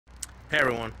Hey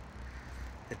everyone,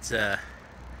 it's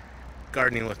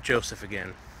gardening with Joseph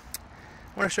again.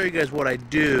 I want to show you guys what I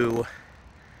do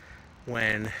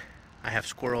when I have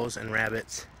squirrels and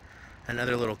rabbits and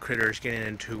other little critters getting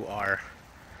into our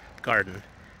garden.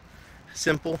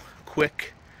 Simple,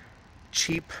 quick,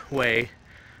 cheap way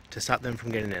to stop them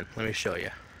from getting in. Let me show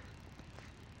you.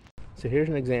 So here's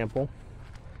an example of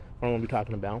what I'm going to be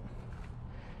talking about.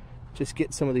 Just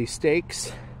get some of these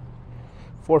stakes.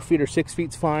 4 feet or 6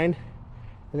 feet's fine.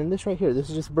 And then this right here, this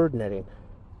is just bird netting.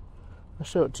 I'll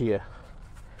show it to you.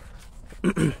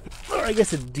 Or I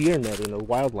guess it's deer netting or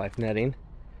wildlife netting.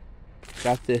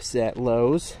 Got this at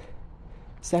Lowe's.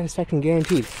 Satisfaction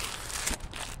guaranteed.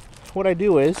 What I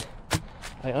do is,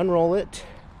 I unroll it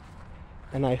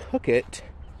and I hook it.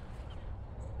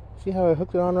 See how I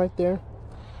hooked it on right there?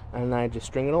 And I just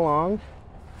string it along.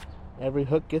 Every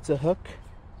hook gets a hook.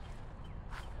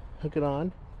 Hook it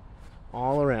on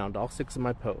all around, all 6 of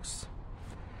my posts.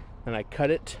 And I cut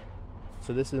it.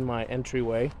 So this is my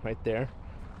entryway right there.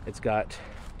 It's got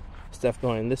stuff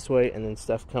going this way and then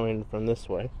stuff coming from this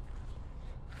way.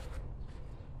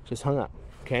 Just hung up,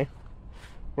 okay?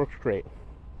 Works great.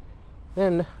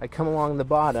 Then I come along the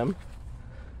bottom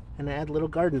and I add little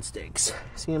garden stakes.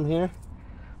 See them here?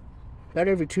 About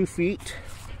every 2 feet,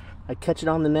 I catch it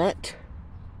on the net,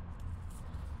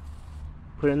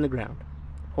 put it in the ground,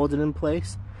 hold it in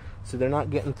place so they're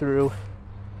not getting through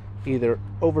either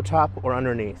over top or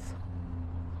underneath.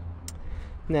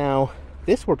 Now,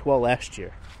 this worked well last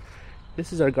year.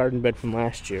 This is our garden bed from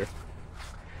last year.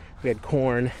 We had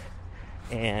corn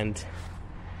and,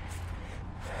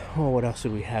 oh, what else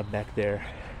do we have back there?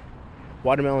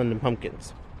 Watermelon and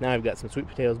pumpkins. Now I've got some sweet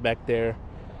potatoes back there,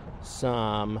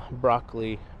 some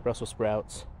broccoli, Brussels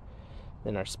sprouts,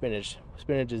 then our spinach.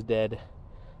 Spinach is dead,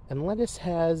 and lettuce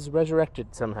has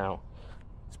resurrected somehow.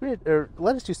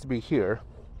 Lettuce used to be here.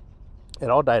 It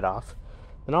all died off,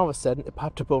 and all of a sudden it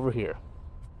popped up over here.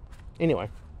 Anyway,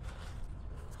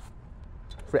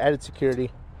 for added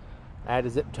security, I add a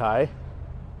zip tie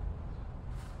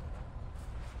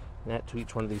and that to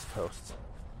each one of these posts.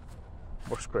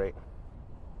 Works great.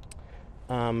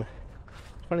 Funny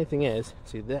thing is,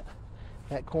 see that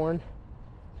corn,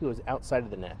 he was outside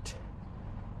of the net.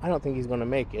 I don't think he's going to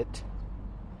make it,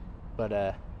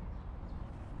 but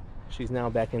she's now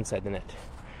back inside the net.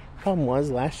 Problem was,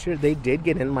 last year they did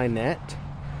get in my net,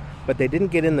 but they didn't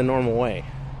get in the normal way.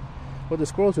 What the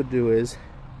squirrels would do is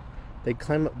they'd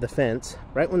climb up the fence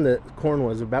right when the corn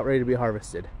was about ready to be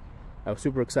harvested. I was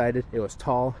super excited. It was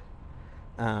tall.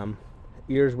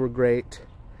 Ears were great.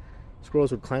 Squirrels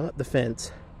would climb up the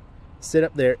fence, sit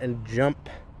up there, and jump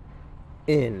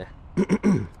in.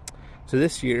 So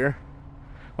this year,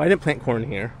 well, I didn't plant corn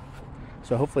here,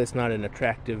 so hopefully it's not an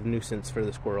attractive nuisance for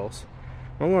the squirrels.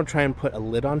 I'm going to try and put a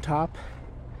lid on top.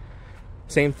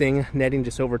 Same thing, netting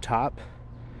just over top,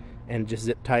 and just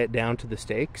zip tie it down to the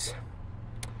stakes.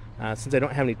 Since I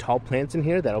don't have any tall plants in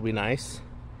here, that'll be nice.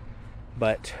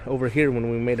 But over here, when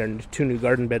we made our 2 new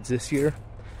garden beds this year,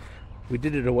 we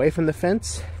did it away from the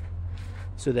fence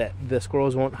so that the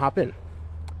squirrels won't hop in.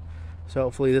 So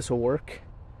hopefully this will work.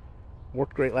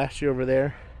 Worked great last year over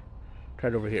there.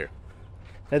 Tried over here.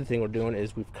 The other thing we're doing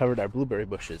is we've covered our blueberry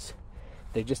bushes.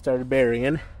 They just started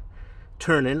berrying,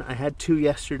 turning. I had 2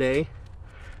 yesterday,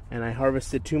 and I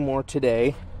harvested 2 more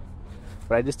today.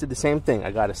 But I just did the same thing.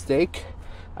 I got a stake,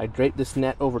 I draped this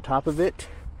net over top of it,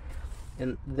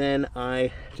 and then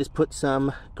I just put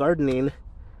some gardening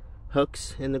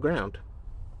hooks in the ground.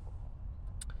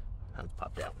 That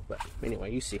popped out, but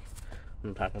anyway, you see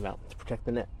what I'm talking about. To protect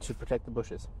the net, to protect the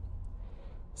bushes.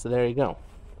 So there you go.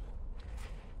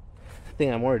 The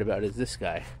thing I'm worried about is this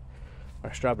guy,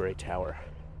 our strawberry tower.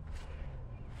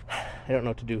 I don't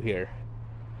know what to do here.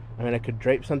 I mean, I could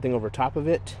drape something over top of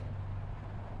it.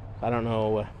 I don't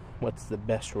know what's the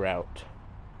best route.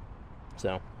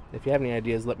 So, if you have any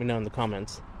ideas, let me know in the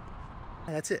comments.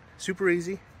 That's it. Super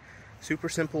easy, super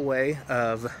simple way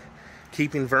of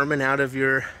keeping vermin out of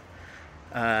your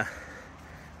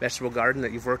vegetable garden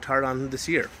that you've worked hard on this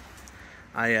year.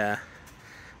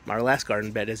 Our last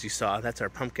garden bed, as you saw, that's our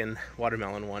pumpkin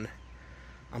watermelon one.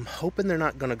 I'm hoping they're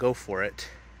not going to go for it.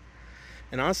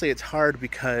 And honestly, it's hard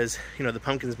because, you know, the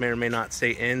pumpkins may or may not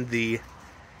stay in the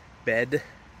bed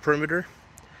perimeter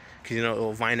because, you know, it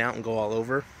will vine out and go all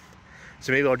over.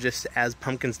 So maybe I'll just, as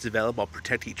pumpkins develop, I'll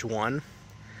protect each one.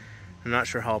 I'm not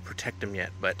sure how I'll protect them yet,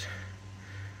 but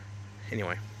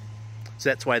anyway. So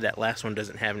that's why that last one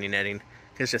doesn't have any netting.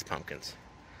 It's just pumpkins.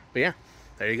 But yeah,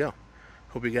 there you go.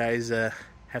 Hope you guys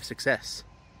have success.